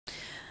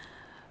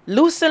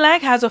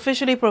Lucelec has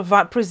officially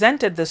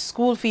presented the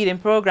school feeding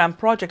program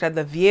project at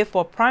the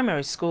VA4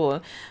 Primary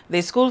School.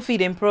 The school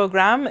feeding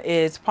program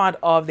is part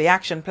of the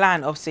action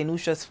plan of St.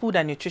 Lucia's food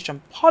and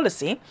nutrition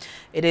policy.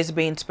 It is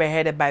being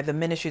spearheaded by the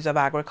Ministries of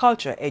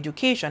Agriculture,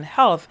 Education,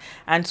 Health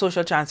and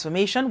Social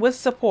Transformation with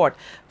support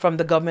from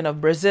the government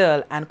of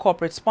Brazil and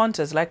corporate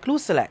sponsors like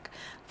Lucelec.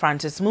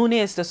 Francis Mooney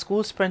is the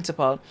school's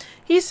principal.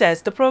 He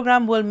says the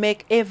program will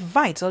make a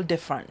vital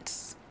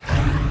difference.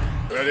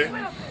 Ready?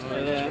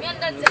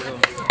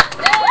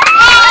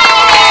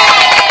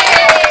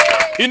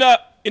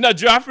 In a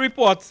draft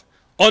report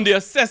on the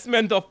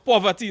assessment of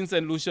poverty in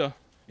St. Lucia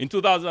in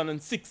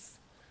 2006,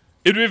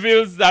 it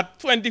reveals that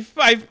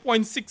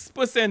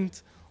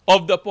 25.6%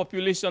 of the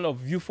population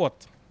of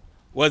Beaufort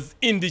was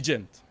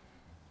indigent.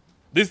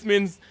 This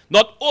means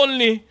not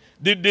only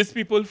did these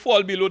people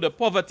fall below the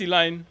poverty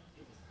line,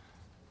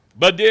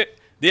 but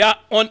they are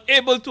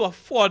unable to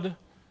afford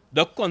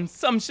the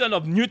consumption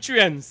of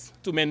nutrients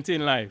to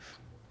maintain life.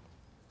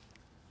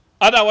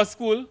 At our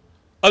school,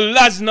 a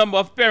large number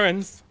of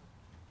parents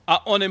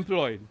are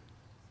unemployed.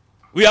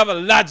 We have a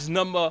large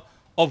number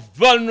of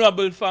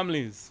vulnerable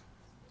families.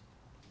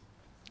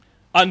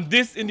 And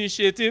this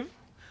initiative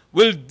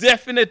will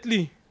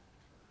definitely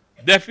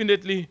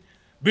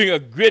bring a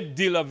great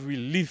deal of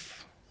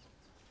relief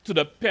to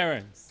the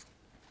parents.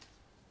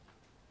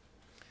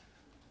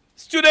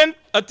 Student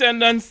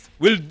attendance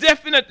will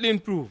definitely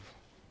improve,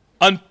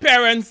 and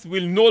parents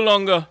will no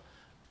longer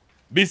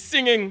be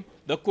singing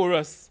the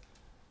chorus,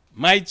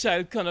 "My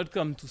child cannot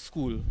come to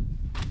school.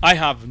 I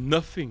have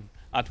nothing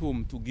at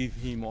home to give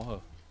him or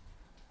her."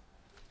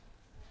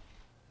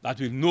 That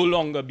will no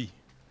longer be.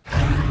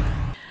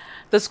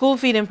 The school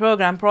feeding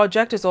program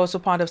project is also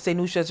part of St.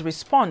 Lucia's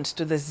response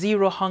to the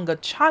Zero Hunger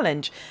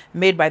Challenge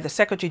made by the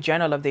Secretary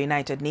General of the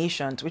United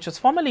Nations, which was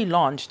formally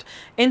launched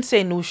in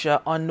St.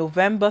 Lucia on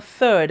November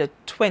 3rd,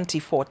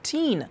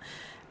 2014.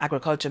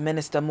 Agriculture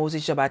Minister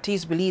Moses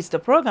Jabatis believes the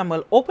program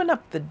will open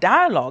up the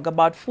dialogue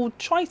about food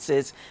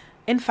choices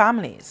in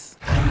families.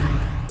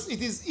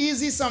 It is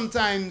easy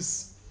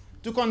sometimes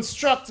to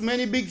construct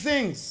many big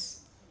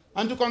things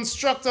and to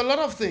construct a lot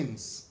of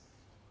things.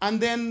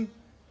 And then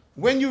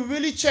when you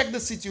really check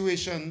the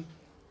situation,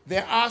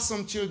 there are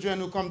some children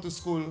who come to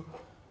school.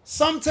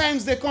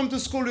 Sometimes they come to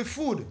school with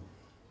food,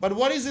 but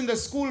what is in the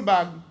school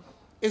bag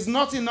is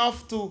not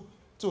enough to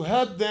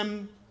help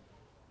them.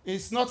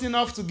 It's not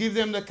enough to give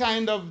them the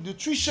kind of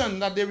nutrition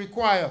that they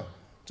require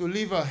to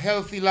live a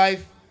healthy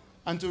life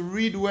and to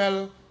read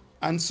well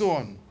and so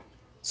on.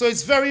 So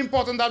it's very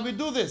important that we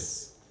do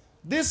this.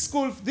 This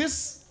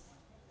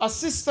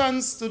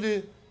assistance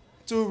to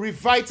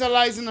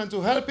revitalizing and to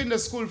helping the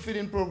school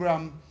feeding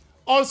program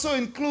also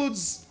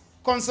includes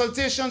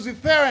consultations with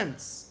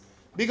parents,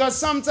 because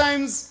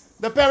sometimes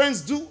the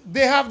parents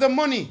they have the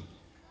money,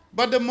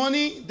 but the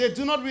money, they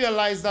do not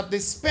realize that they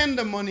spend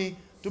the money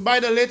to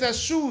buy the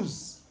latest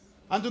shoes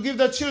and to give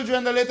the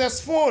children the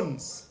latest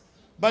phones,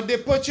 but they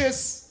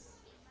purchase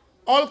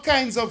all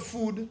kinds of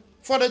food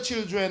for the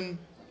children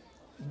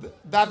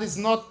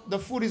the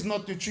food is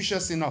not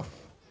nutritious enough.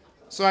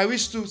 So I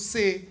wish to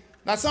say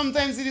that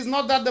sometimes it is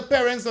not that the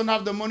parents don't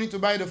have the money to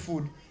buy the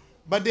food,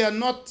 but they are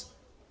not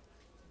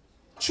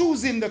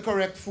choosing the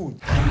correct food.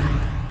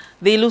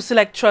 The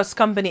Lucelec Trust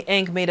Company,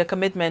 Inc. made a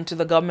commitment to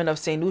the government of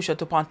St. Lucia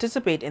to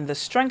participate in the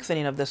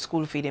strengthening of the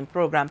school feeding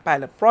program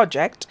pilot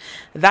project.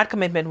 That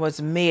commitment was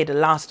made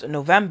last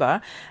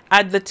November.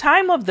 At the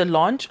time of the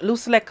launch,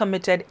 Lucelec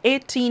committed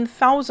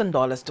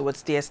 $18,000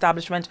 towards the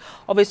establishment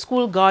of a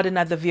school garden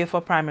at the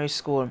VA4 Primary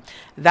School.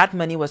 That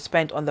money was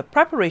spent on the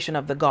preparation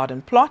of the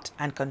garden plot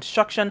and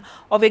construction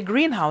of a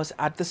greenhouse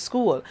at the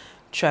school.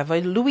 Trevor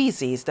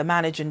Louisi is the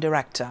managing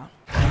director.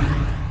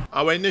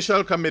 Our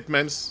initial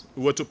commitments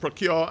were to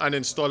procure and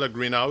install a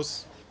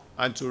greenhouse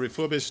and to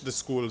refurbish the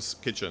school's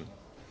kitchen.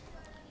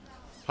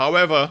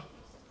 However,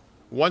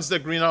 once the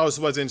greenhouse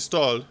was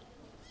installed,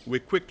 we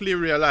quickly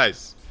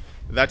realized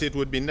that it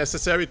would be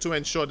necessary to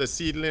ensure the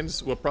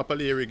seedlings were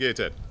properly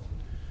irrigated.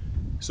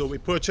 So we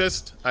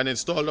purchased and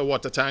installed a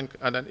water tank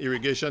and an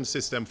irrigation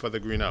system for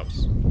the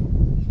greenhouse.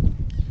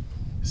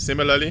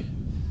 Similarly,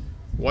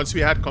 once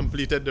we had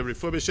completed the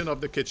refurbishing of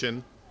the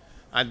kitchen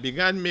and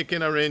began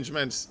making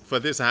arrangements for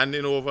this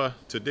handing over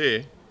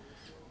today,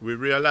 we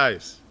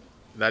realized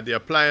that the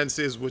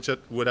appliances which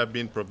would have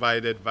been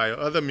provided via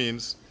other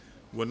means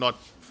were not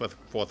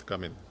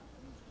forthcoming.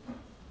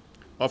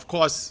 Of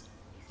course,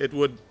 it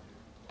would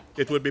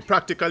be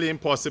practically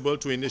impossible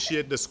to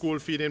initiate the school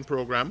feeding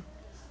program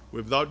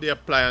without the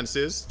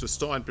appliances to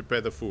store and prepare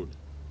the food.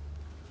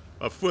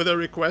 A further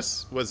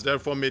request was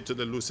therefore made to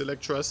the Lucelec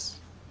Trust,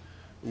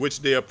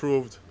 which they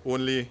approved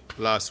only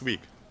last week.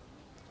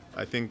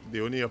 I think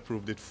they only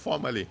approved it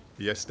formally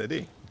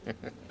yesterday.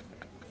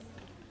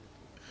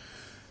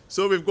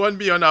 So we've gone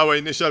beyond our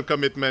initial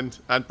commitment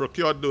and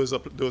procured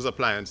those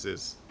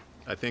appliances.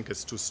 I think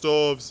it's 2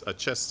 stoves, a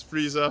chest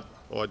freezer,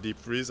 or a deep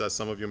freeze, as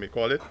some of you may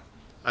call it,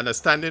 and a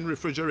standing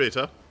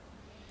refrigerator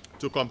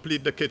to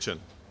complete the kitchen.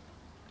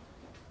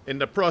 In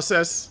the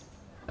process,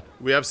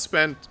 We have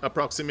spent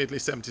approximately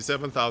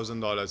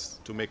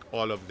 $77,000 to make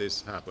all of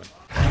this happen.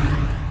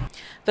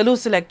 The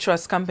Lucelec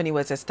Trust Company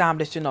was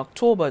established in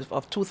October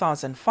of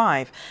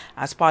 2005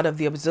 as part of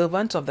the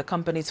observance of the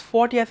company's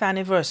 40th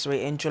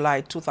anniversary in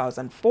July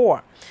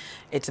 2004.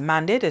 Its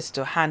mandate is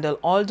to handle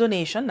all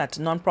donation at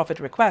non-profit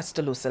requests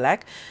to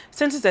Lucelec.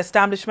 Since its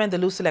establishment, the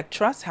Lucelec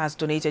Trust has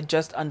donated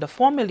just under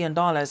 $4 million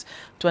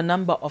to a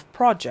number of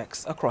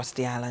projects across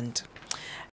the island.